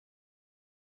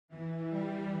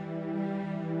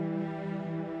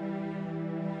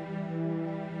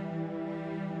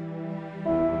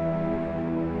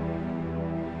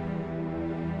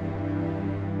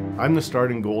I'm the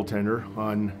starting goaltender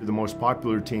on the most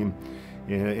popular team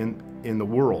in the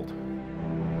world.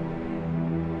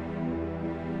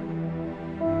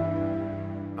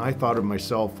 I thought of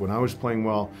myself when I was playing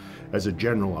well as a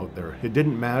general out there. It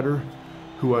didn't matter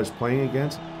who I was playing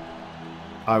against,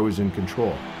 I was in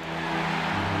control.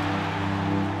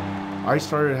 I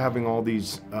started having all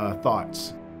these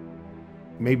thoughts.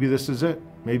 Maybe this is it.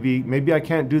 Maybe I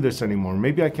can't do this anymore.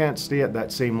 Maybe I can't stay at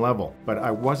that same level. But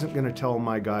I wasn't going to tell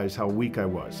my guys how weak I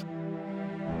was.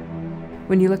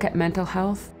 When you look at mental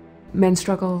health, men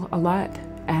struggle a lot,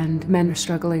 and men are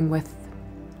struggling with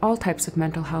all types of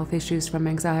mental health issues, from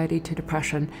anxiety to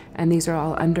depression, and these are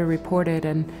all underreported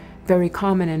and very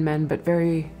common in men, but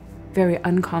very, very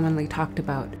uncommonly talked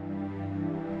about.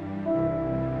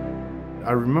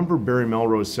 I remember Barry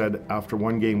Melrose said after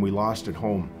one game we lost at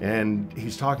home, and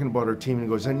he's talking about our team and he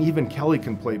goes, and even Kelly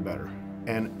can play better.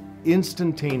 And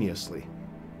instantaneously,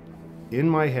 in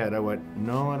my head, I went,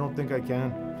 no, I don't think I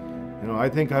can. You know, I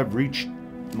think I've reached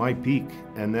my peak.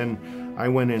 And then I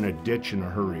went in a ditch in a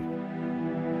hurry.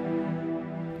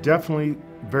 Definitely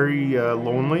very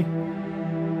lonely.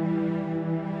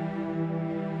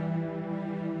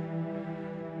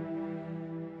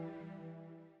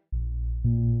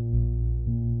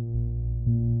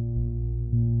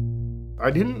 I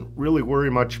didn't really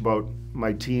worry much about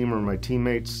my team or my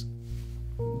teammates.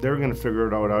 They were going to figure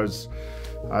it out. I was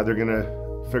either going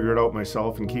to figure it out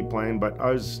myself and keep playing, but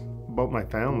I was about my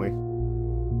family.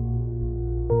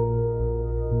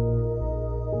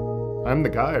 I'm the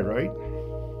guy, right?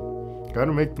 Got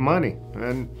to make the money,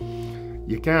 and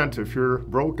you can't if you're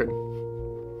broken.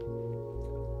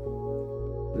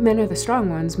 Men are the strong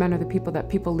ones. Men are the people that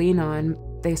people lean on.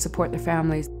 They support their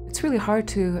families. It's really hard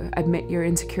to admit your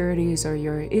insecurities or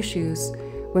your issues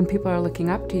when people are looking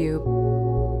up to you.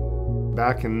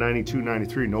 Back in 92,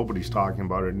 93, nobody's talking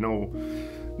about it.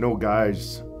 No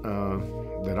guys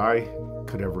that I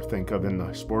could ever think of in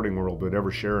the sporting world would ever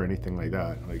share anything like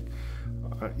that. Like,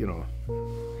 you know,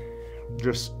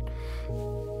 just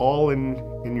all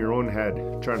in your own head,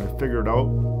 trying to figure it out.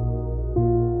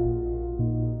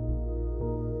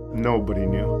 Nobody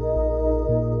knew.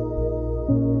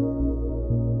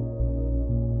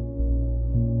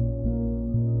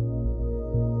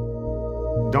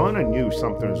 Donna knew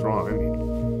something was wrong. I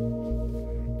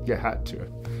mean, you had to.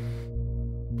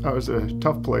 That was a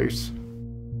tough place.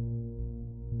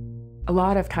 A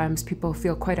lot of times people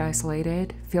feel quite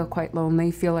isolated, feel quite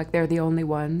lonely, feel like they're the only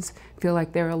ones, feel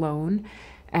like they're alone,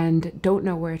 and don't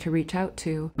know where to reach out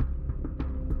to.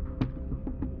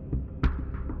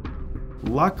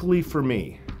 Luckily for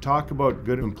me, talk about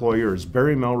good employers,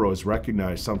 Barry Melrose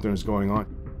recognized something was going on.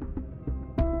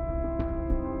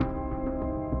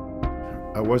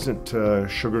 I wasn't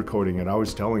sugarcoating it. I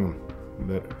was telling him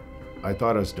that I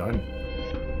thought I was done.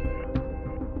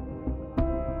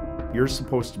 You're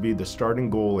supposed to be the starting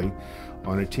goalie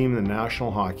on a team in the National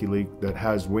Hockey League that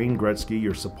has Wayne Gretzky.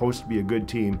 You're supposed to be a good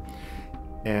team,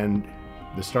 and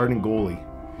the starting goalie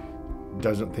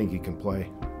doesn't think he can play.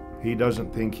 He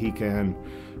doesn't think he can,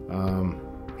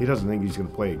 he doesn't think he's going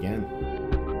to play again.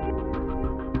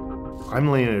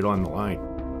 I'm laying it on the line.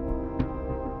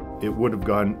 It would have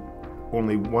gone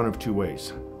only one of two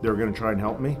ways. They were going to try and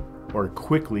help me or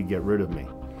quickly get rid of me.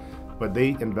 But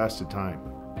they invested time.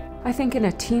 I think in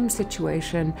a team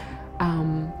situation,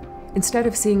 instead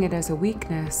of seeing it as a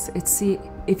weakness,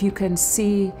 if you can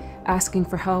see asking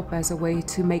for help as a way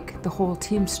to make the whole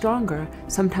team stronger,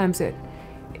 sometimes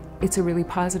it's a really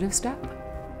positive step.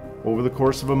 Over the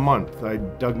course of a month, I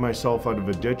dug myself out of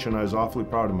a ditch, and I was awfully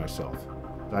proud of myself.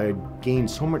 I had gained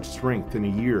so much strength in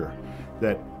a year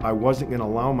that I wasn't going to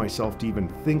allow myself to even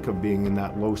think of being in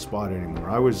that low spot anymore.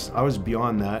 I was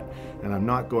beyond that, and I'm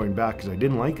not going back because I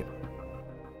didn't like it.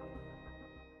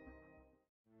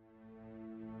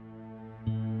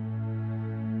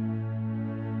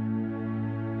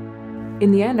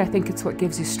 In the end, I think it's what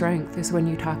gives you strength, is when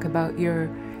you talk about your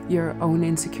own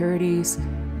insecurities,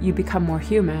 you become more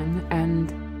human.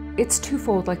 And it's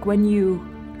twofold. Like, when you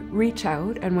reach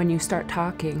out and when you start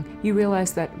talking, you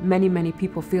realize that many, many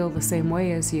people feel the same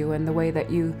way as you, and the way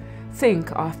that you think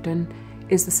often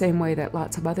is the same way that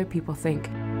lots of other people think.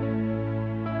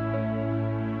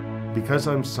 Because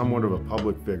I'm somewhat of a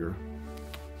public figure,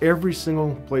 every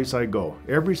single place I go,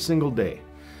 every single day,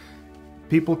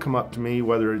 people come up to me,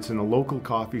 whether it's in a local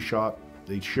coffee shop,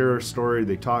 they share a story,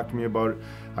 they talk to me about it.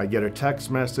 I get a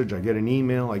text message, I get an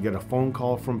email, I get a phone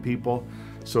call from people.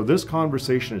 So this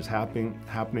conversation is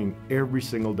happening every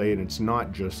single day, and it's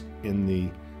not just in the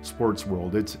sports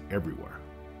world, it's everywhere.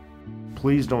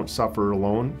 Please don't suffer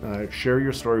alone. Share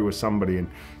your story with somebody, and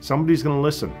somebody's going to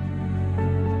listen.